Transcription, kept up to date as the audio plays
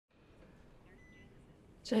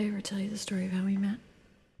Did I ever tell you the story of how we met?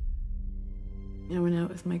 I went out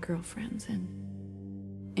with my girlfriends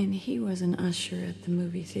and he was an usher at the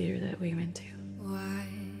movie theater that we went to.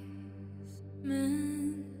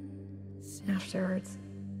 Afterwards,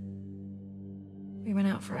 we went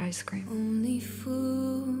out for ice cream.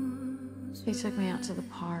 He took me out to the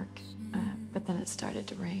park, but then it started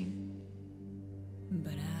to rain.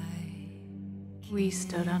 We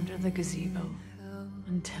stood under the gazebo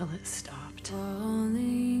until it stopped.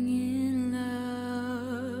 Falling in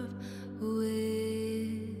love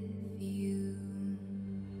with you.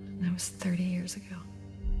 That was 30 years ago.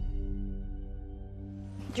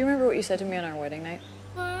 Do you remember what you said to me on our wedding night?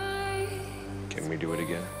 Can we do it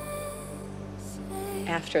again?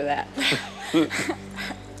 After that.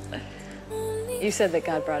 You said that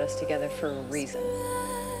God brought us together for a reason.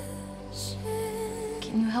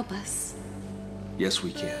 Can you help us? Yes,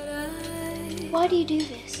 we can. Why do you do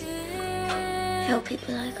this? Help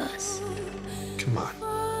people like us. Come on.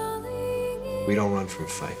 We don't run from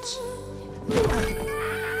fights.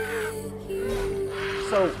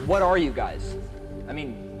 So, what are you guys? I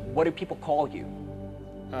mean, what do people call you?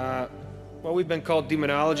 Well, we've been called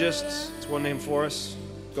demonologists. It's one name for us.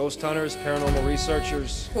 Ghost hunters, paranormal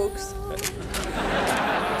researchers. Kooks.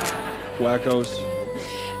 Wackos.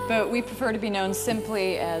 But we prefer to be known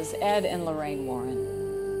simply as Ed and Lorraine Warren.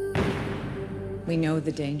 We know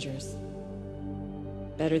the dangers.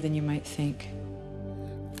 Better than you might think.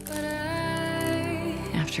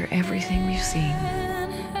 After everything we've seen,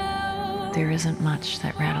 there isn't much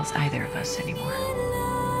that rattles either of us anymore.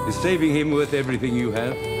 Is saving him worth everything you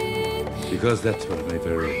have? Because that's what it may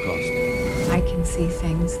very well cost. I can see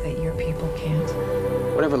things that your people can't.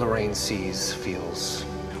 Whatever Lorraine sees, feels,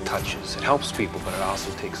 touches, it helps people, but it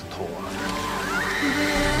also takes a toll on her.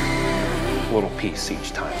 A little piece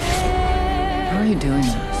each time. How are you doing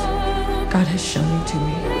this? God has shown you to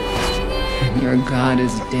me. And your God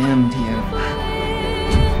has damned you.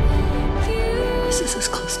 This is as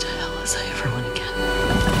close to hell as I ever want to get.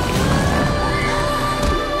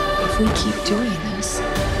 If we keep doing this,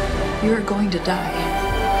 you're going to die.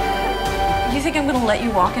 You think I'm gonna let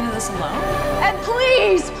you walk into this alone? And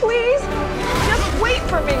please, please, just wait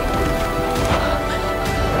for me.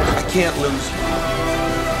 I can't lose you.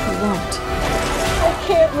 You won't. I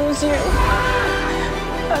can't lose you.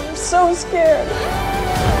 I'm so scared.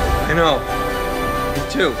 I know. Me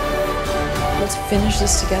too. Let's finish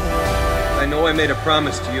this together. I know I made a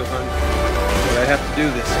promise to you, hon. But I have to do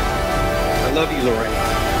this. I love you, Lorraine.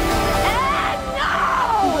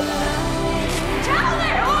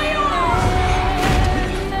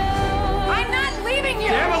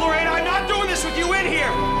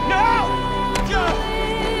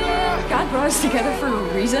 God brought us together for a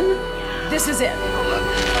reason. This is it.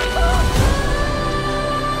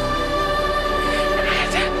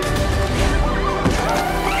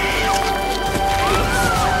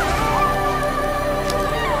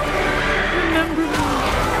 Remember me.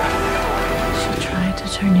 She tried to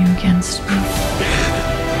turn you against me.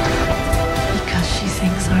 Because she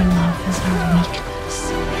thinks our love is our weakness.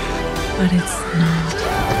 But it's not.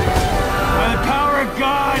 By the power of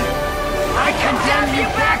God, I condemn you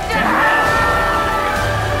back to hell!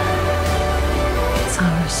 It's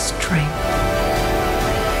our strength.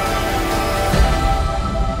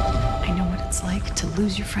 I know what it's like to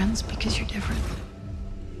lose your friends because you're different.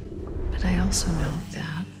 But I also know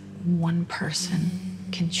that one person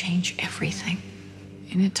can change everything.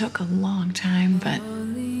 And it took a long time, but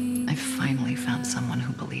I finally found someone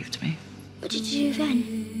who believed me. What did you do then?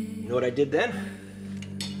 You know what I did then?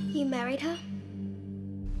 You married her?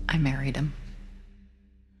 I married him.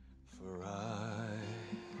 For I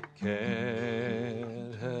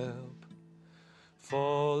can't help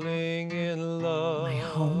falling in love. My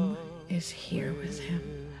home is here with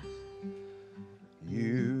him.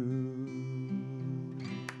 You.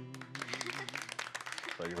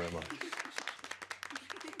 Thank you very much.